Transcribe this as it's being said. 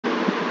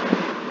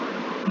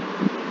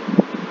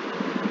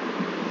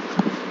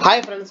Hi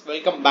friends,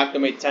 welcome back to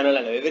my channel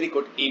and a very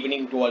good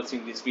evening to all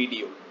in this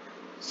video.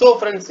 So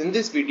friends, in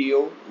this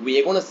video we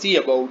are going to see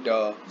about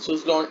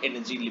SUZLON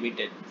Energy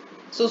Limited.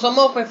 So some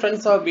of my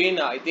friends have been,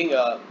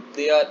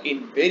 they are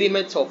in very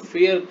much of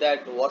fear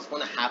that what's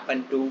going to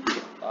happen to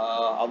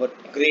our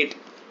great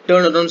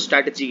turnaround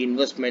strategy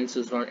investment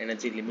SUZLON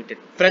Energy Limited.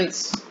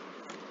 Friends,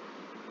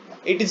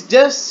 it is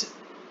just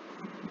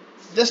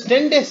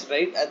 10 days,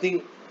 right? I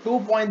think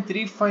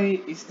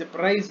 2.35 is the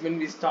price when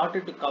we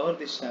started to cover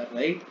this share,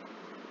 right?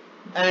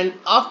 And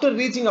after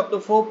reaching up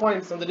to 4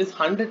 points, and that is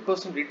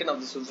 100% return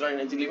of the SUZLON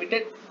Energy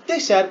Limited, the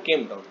share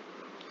came down.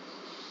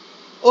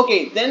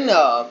 Okay, then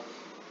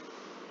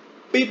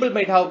people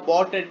might have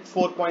bought at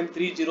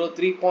 4.30,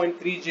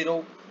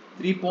 3.30,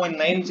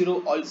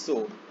 3.90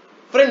 also.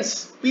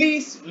 Friends,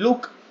 please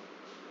look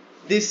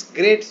this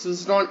great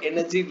SUZLON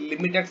Energy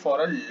Limited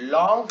for a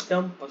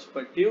long-term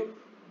perspective.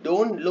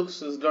 Don't look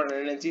SUZLON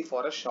Energy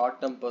for a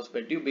short-term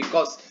perspective,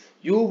 because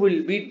you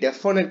will be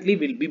definitely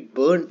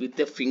burned with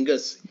the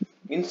fingers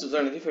in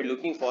SUZLON Energy if you're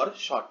looking for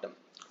short-term.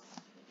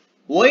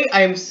 Why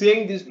I am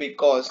saying this?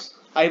 Because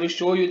I will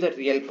show you the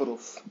real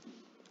proof.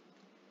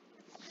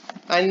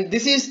 And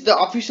this is the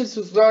official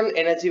SUZLON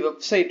Energy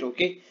website,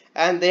 okay?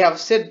 And they have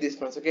said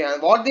this, okay?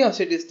 And what they have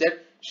said is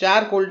that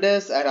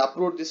shareholders are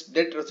approved this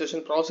debt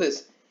resolution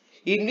process,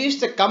 in which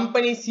the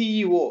company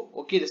CEO,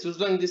 okay, the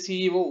SUZLON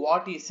Energy CEO,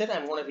 what he said,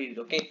 I'm going to read it,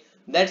 okay?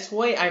 That's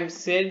why I'm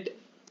said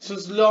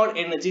SUZLON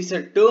Energy is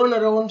a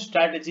turnaround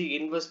strategy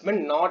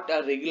investment, not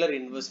a regular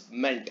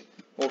investment,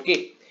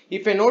 okay?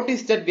 If I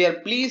notice that we are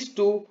pleased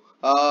to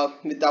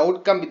with the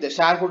outcome, with the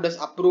shareholders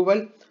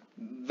approval,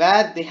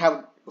 where they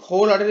have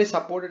wholeheartedly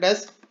supported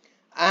us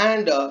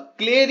and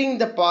clearing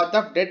the path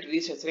of debt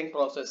restructuring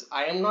process.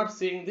 I am not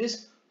saying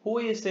this. Who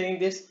is saying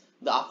this?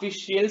 The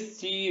official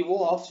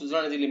CEO of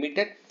SUZLON Energy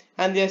Limited,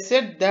 and they have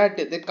said that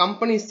the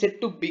company is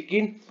set to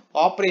begin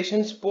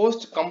operations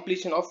post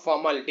completion of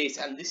formalities,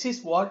 and this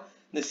is what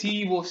the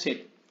CEO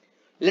said.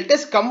 Let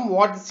us come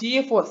what the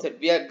CFO said.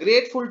 We are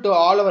grateful to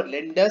all our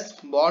lenders,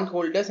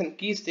 bondholders and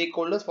key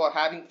stakeholders for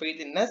having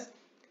faith in us,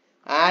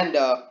 and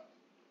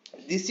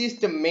this is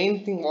the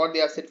main thing what they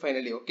have said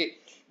finally, okay?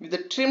 With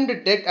the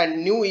trimmed debt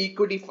and new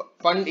equity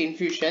fund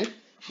infusion,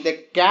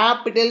 the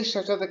capital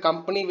structure of the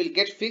company will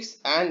get fixed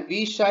and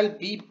we shall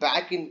be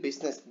back in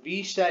business.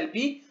 We shall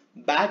be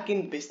back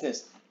in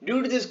business.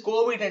 Due to this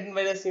COVID-19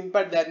 virus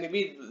impact, there may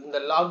be the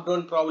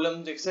lockdown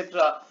problems,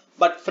 etc.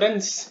 But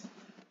friends,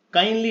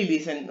 kindly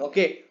listen,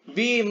 okay?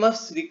 We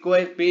must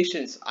require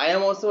patience. I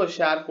am also a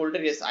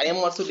shareholder. Yes, I am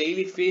also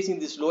daily facing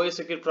this lowest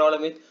circuit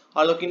problem with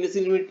alok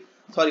limit.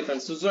 Sorry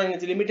friends, SUZLON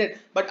Energy Limited,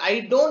 but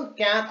I don't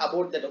care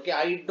about that, okay?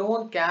 I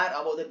don't care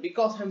about that,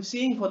 because I'm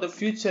seeing for the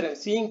future. I'm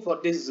seeing for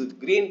this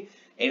green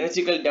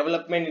energetic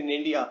development in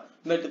India,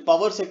 where the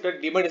power sector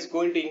demand is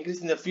going to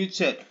increase in the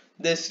future.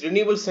 This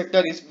renewable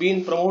sector is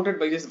being promoted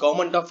by this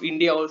government of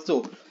India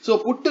also. So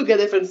put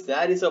together, friends,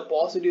 there is a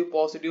positive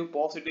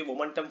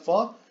momentum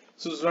for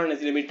SUZLON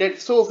Energy Limited.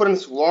 So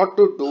friends, what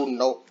to do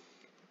now?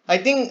 I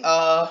think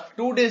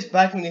 2 days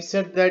back when we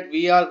said that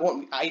we are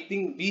going, I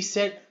think we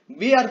said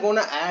we are going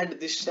to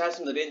add this shares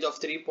in the range of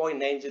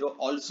 3.90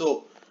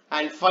 also,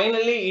 and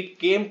finally it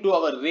came to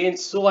our range.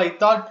 So I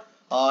thought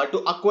to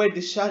acquire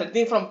this share. I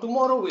think from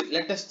tomorrow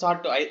let us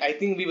start to, I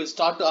think we will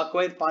start to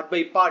acquire part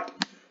by part.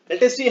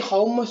 Let us see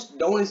how much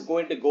down is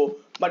going to go.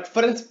 But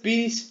friends,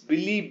 please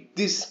believe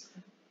this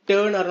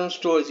turnaround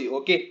strategy,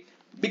 okay?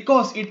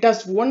 Because it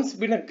has once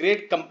been a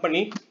great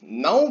company.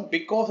 Now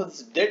because of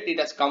this debt it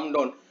has come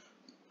down,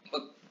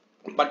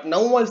 but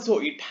now also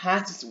it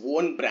has its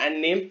own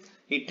brand name,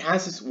 it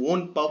has its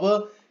own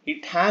power,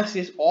 it has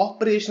its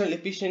operational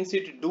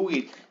efficiency to do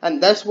it.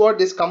 And that's what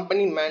this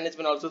company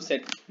management also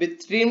said.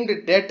 With trimmed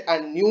debt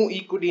and new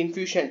equity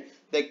infusion,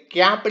 the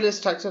capital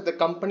structure of the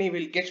company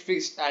will get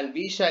fixed and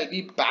we shall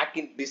be back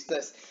in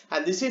business.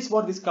 And this is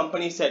what this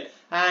company said,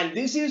 and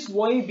this is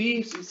why we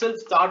itself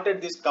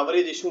started this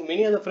coverage issue.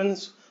 Many other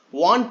friends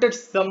wanted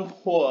some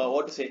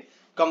what to say,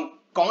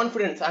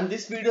 confidence, and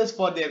this video is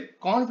for their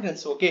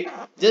confidence, okay?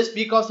 Just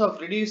because of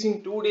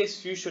reducing 2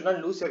 days, you should not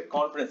lose your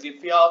confidence.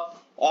 If you have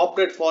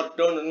opted for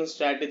turnaround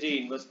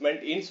strategy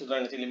investment in SUZLON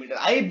Energy Limited,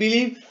 I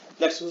believe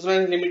that SUZLON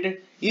Energy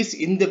Limited is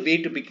in the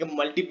way to become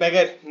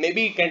multi-bagger.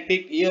 Maybe it can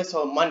take years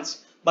or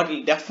months, but it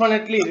will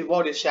definitely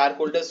reward its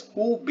shareholders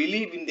who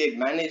believe in their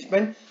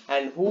management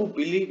and who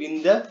believe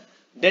in the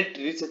debt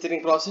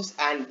restructuring process,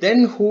 and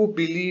then who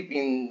believe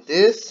in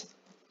this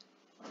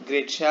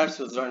great share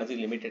SUZLON Energy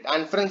Limited.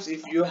 And friends,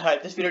 if you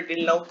have this video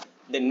till now,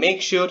 then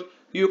make sure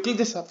you click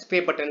the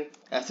subscribe button,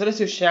 as well as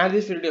you share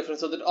this video to your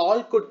friends, so that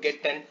all could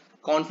get an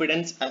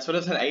confidence as well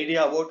as an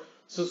idea about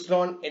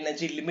SUZLON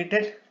Energy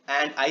Limited.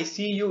 And I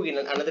see you in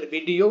another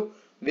video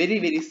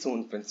very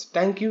soon, friends.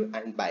 Thank you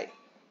and bye.